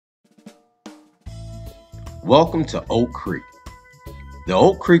Welcome to Oak Creek. The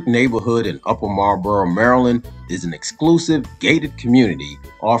Oak Creek neighborhood in Upper Marlboro, Maryland is an exclusive, gated community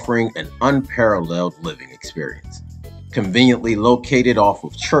offering an unparalleled living experience. Conveniently located off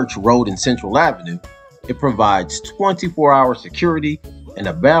of Church Road and Central Avenue, it provides 24-hour security and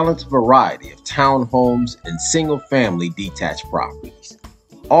a balanced variety of townhomes and single-family detached properties,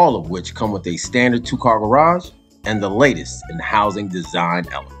 all of which come with a standard two-car garage and the latest in housing design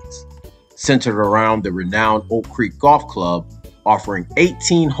elements. Centered around the renowned Oak Creek Golf Club, offering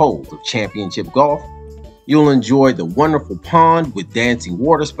 18 holes of championship golf, you'll enjoy the wonderful pond with dancing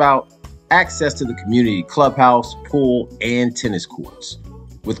waterspout, access to the community clubhouse, pool, and tennis courts.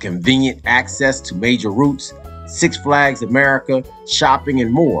 With convenient access to major routes, Six Flags America, shopping,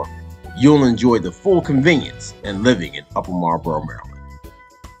 and more, you'll enjoy the full convenience and living in Upper Marlboro, Maryland.